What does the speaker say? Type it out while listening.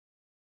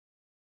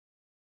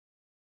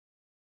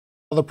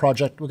Other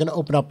project, we're going to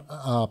open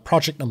up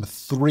project number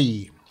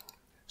 3.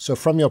 So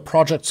from your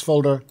projects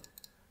folder,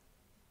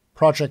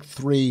 project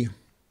 3,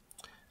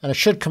 and it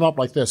should come up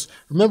like this.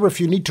 Remember,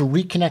 if you need to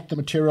reconnect the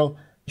material,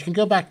 you can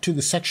go back to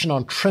the section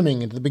on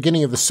trimming. At the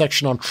beginning of the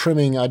section on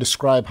trimming, I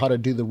describe how to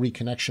do the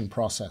reconnection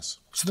process.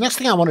 So the next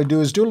thing I want to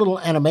do is do a little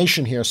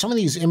animation here. Some of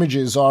these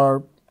images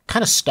are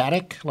kind of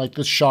static, like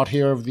this shot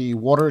here of the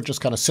water. It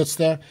just kind of sits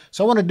there.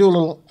 So I want to do a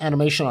little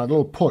animation on a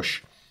little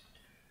push.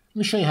 Let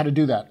me show you how to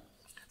do that.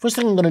 First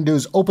thing I'm going to do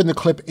is open the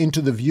clip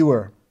into the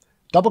viewer.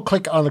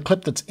 Double-click on the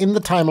clip that's in the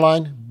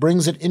timeline,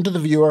 brings it into the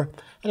viewer,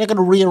 and I'm going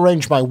to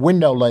rearrange my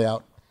window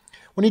layout.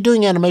 When you're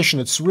doing animation,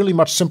 it's really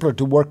much simpler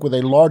to work with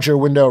a larger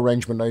window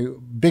arrangement, a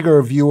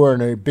bigger viewer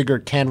and a bigger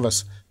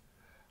canvas.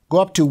 Go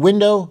up to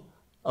Window,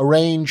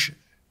 Arrange,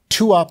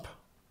 2 up,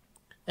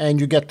 and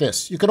you get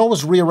this. You can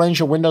always rearrange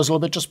your windows a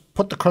little bit. Just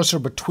put the cursor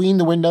between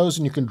the windows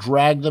and you can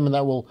drag them and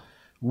that will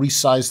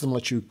resize them,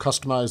 let you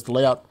customize the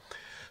layout.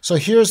 So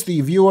here's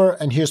the viewer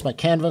and here's my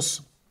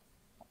canvas.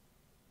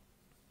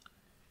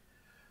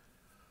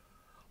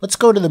 Let's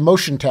go to the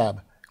Motion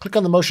tab. Click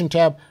on the Motion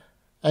tab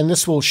and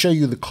this will show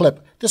you the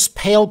clip. This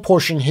pale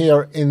portion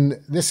here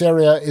in this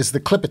area is the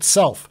clip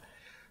itself.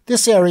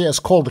 This area is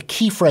called a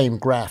keyframe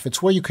graph.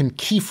 It's where you can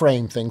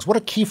keyframe things. What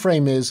a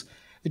keyframe is,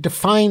 it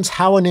defines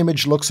how an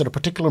image looks at a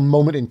particular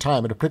moment in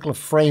time, at a particular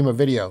frame of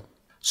video.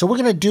 So we're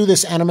going to do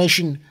this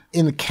animation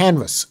in the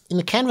canvas. In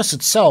the canvas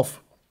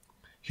itself,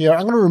 here,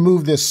 I'm going to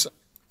remove this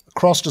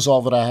cross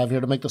dissolve that I have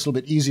here to make this a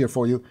little bit easier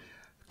for you.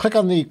 Click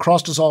on the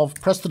cross dissolve,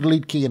 press the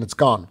delete key, and it's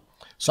gone.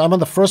 So I'm on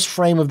the first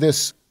frame of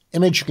this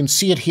image. You can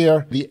see it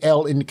here. The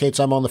L indicates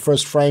I'm on the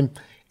first frame.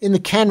 In the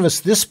canvas,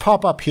 this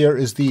pop-up here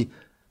is the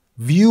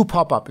view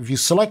pop-up. If you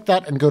select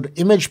that and go to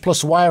image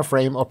plus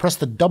wireframe or press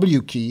the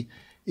W key,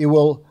 it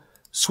will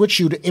switch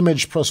you to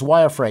image plus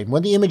wireframe.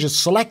 When the image is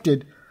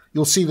selected,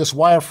 you'll see this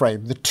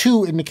wireframe. The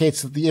 2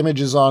 indicates that the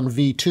image is on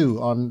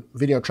V2, on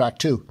video track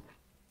 2.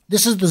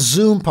 This is the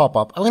zoom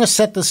pop-up. I'm going to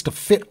set this to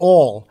fit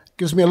all. It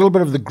gives me a little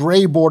bit of the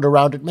gray border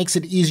around it. Makes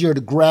it easier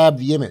to grab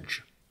the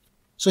image.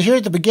 So here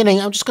at the beginning,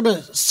 I'm just going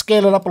to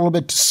scale it up a little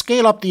bit. To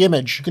scale up the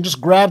image, you can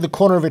just grab the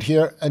corner of it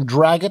here and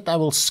drag it. I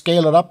will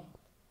scale it up.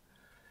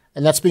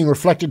 And that's being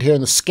reflected here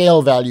in the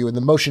scale value in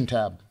the Motion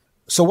tab.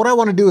 So what I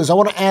want to do is I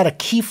want to add a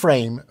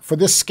keyframe for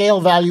this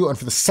scale value and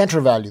for the center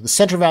value. The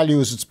center value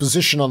is its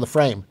position on the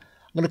frame.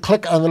 I'm going to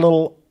click on the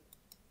little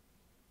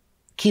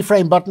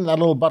keyframe button. That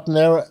little button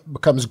there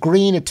becomes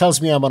green. It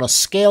tells me I'm on a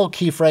scale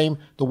keyframe.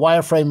 The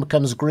wireframe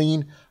becomes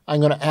green.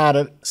 I'm going to add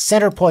a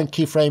center point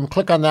keyframe.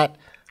 Click on that.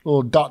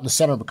 Little dot in the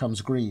center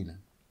becomes green. I'm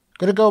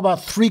going to go about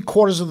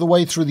 3/4 of the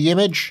way through the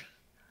image.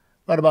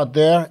 Right about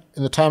there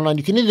in the timeline.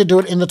 You can either do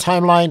it in the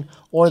timeline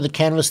or in the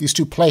canvas. These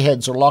two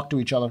playheads are locked to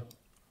each other.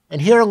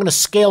 And here I'm going to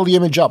scale the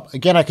image up.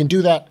 Again, I can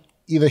do that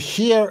either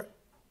here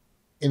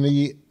in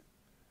the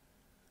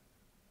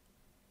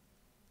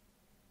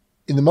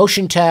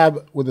Motion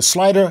tab with the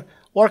slider,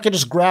 or I can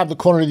just grab the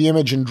corner of the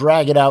image and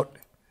drag it out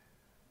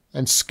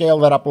and scale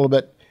that up a little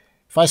bit.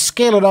 If I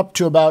scale it up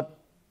to about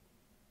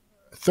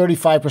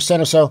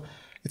 35% or so,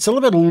 it's a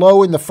little bit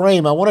low in the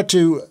frame. I want it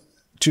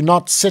to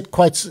not sit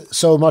quite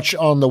so much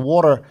on the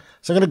water.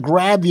 So I'm going to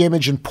grab the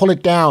image and pull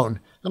it down.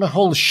 I'm going to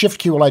hold the Shift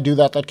key while I do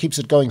that. That keeps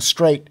it going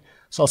straight.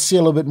 So I'll see a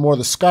little bit more of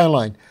the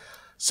skyline.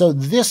 So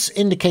this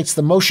indicates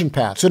the motion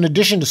path. So in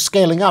addition to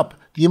scaling up,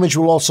 the image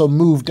will also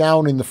move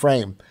down in the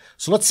frame.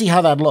 So let's see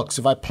how that looks.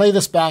 If I play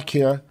this back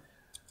here,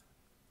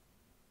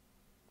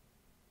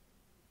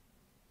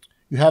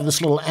 you have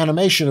this little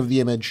animation of the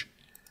image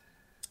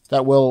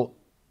that will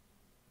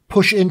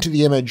push into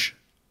the image.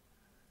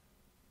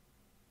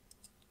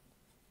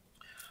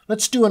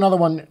 Let's do another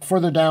one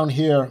further down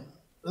here.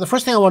 The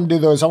first thing I want to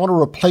do, though, is I want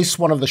to replace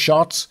one of the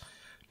shots.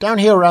 Down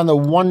here around the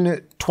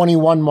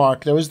 121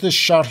 mark, there is this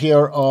shot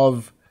here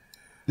of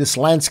this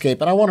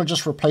landscape, and I want to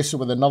just replace it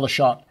with another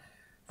shot.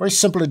 Very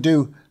simple to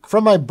do.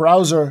 From my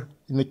browser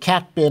in the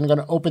cat bin, I'm going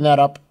to open that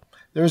up.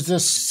 There's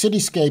this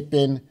cityscape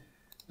bin.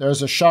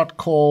 There's a shot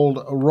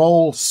called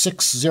Roll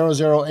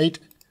 6008.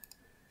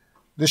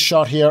 This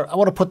shot here, I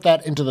want to put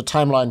that into the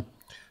timeline.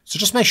 So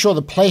just make sure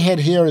the playhead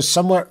here is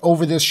somewhere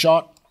over this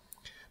shot.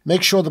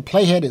 Make sure the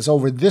playhead is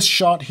over this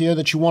shot here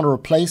that you want to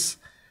replace,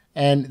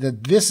 and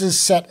that this is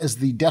set as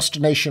the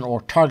destination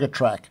or target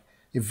track.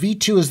 If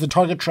V2 is the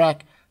target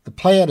track, the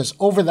playhead is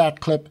over that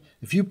clip.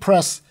 If you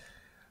press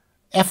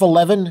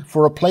F11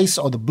 for replace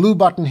or the blue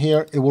button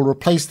here, it will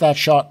replace that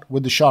shot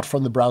with the shot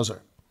from the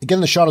browser.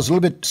 Again, the shot is a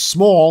little bit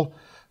small,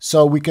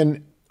 so we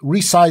can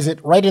resize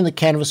it right in the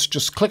canvas.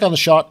 Just click on the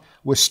shot.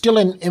 We're still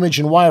in image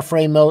and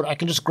wireframe mode. I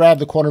can just grab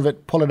the corner of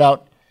it, pull it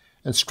out,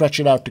 and stretch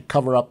it out to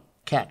cover up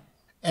cat.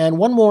 And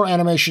one more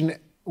animation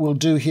we'll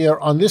do here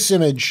on this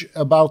image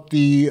about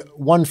the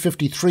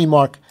 153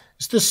 mark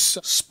is this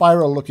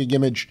spiral-looking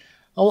image.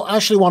 I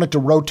actually want it to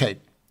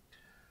rotate.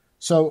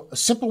 So a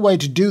simple way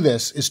to do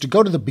this is to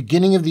go to the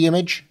beginning of the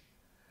image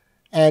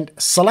and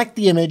select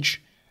the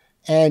image,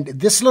 and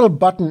this little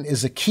button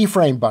is a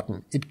keyframe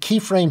button. It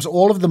keyframes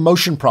all of the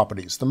motion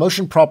properties. The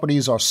motion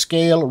properties are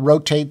scale,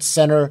 rotate,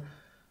 center,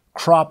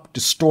 crop,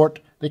 distort.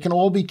 They can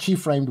all be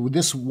keyframed with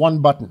this one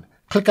button.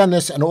 Click on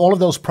this and all of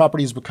those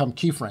properties become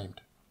keyframed.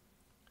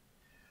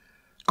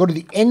 Go to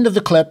the end of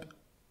the clip.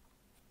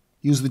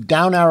 Use the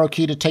down arrow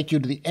key to take you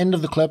to the end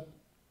of the clip.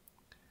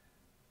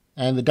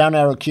 And the down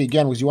arrow key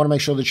again, because you want to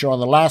make sure that you're on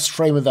the last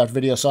frame of that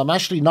video. So I'm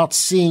actually not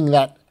seeing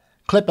that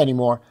clip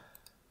anymore.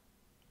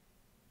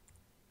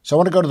 So I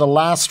want to go to the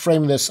last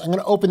frame of this. I'm going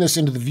to open this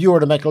into the viewer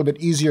to make it a little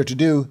bit easier to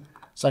do.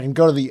 So I can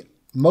go to the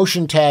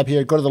motion tab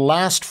here, go to the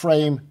last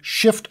frame.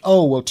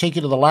 Shift-O will take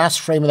you to the last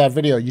frame of that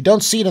video. You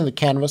don't see it in the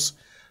canvas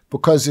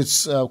because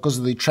it's because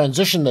of the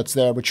transition that's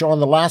there, but you're on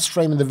the last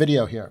frame of the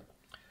video here.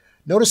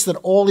 Notice that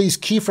all these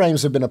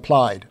keyframes have been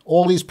applied.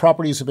 All these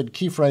properties have been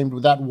keyframed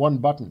with that one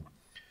button.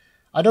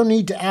 I don't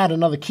need to add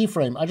another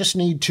keyframe. I just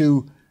need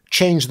to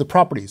change the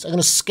properties. I'm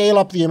going to scale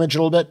up the image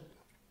a little bit.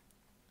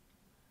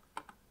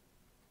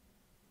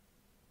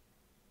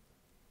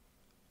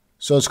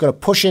 So it's going to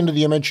push into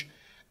the image,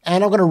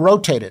 and I'm going to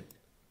rotate it.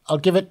 I'll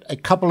give it a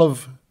couple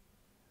of...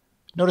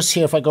 Notice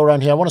here, if I go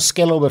around here, I want to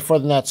scale a little bit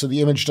further than that so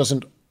the image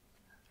doesn't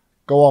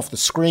go off the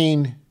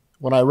screen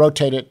when I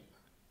rotate it.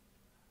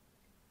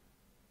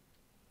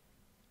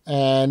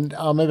 And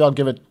maybe I'll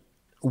give it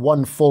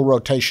one full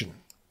rotation.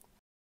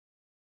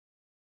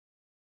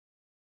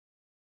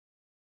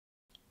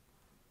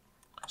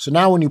 So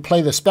now when you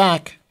play this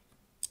back,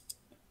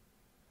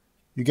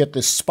 you get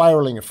this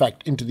spiraling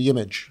effect into the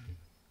image.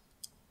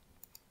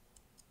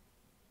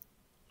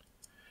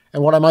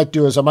 And what I might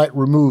do is I might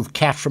remove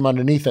cat from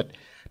underneath it.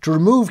 To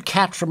remove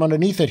cat from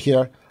underneath it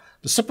here,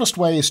 the simplest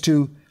way is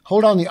to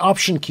hold down the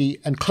Option key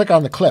and click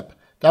on the clip.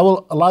 That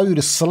will allow you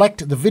to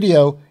select the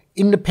video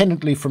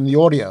independently from the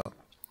audio.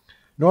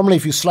 Normally,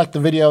 if you select the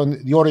video,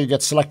 and the audio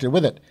gets selected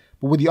with it.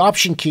 But with the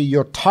Option key,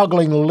 you're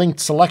toggling the linked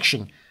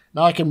selection.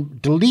 Now I can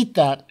delete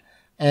that,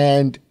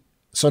 and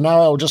so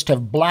now I'll just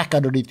have black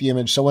underneath the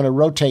image. So when it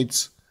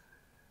rotates,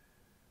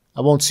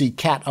 I won't see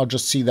cat. I'll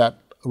just see that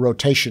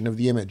rotation of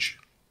the image.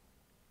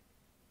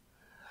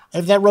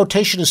 If that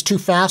rotation is too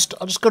fast,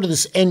 I'll just go to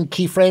this end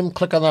keyframe,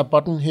 click on that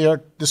button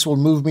here. This will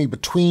move me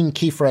between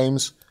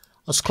keyframes.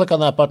 Let's click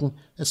on that button.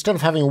 Instead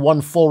of having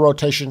one full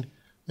rotation,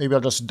 maybe I'll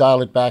just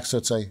dial it back so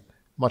it's a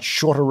much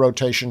shorter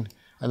rotation,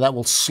 and that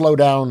will slow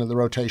down the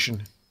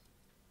rotation.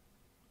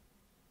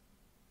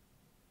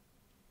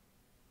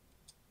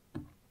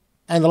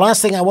 And the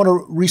last thing, I want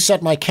to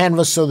reset my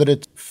canvas so that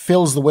it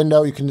fills the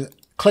window. You can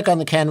click on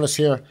the canvas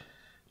here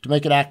to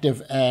make it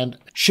active, and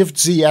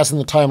Shift-Z, as in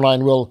the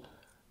timeline, will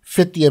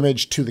fit the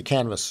image to the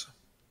canvas.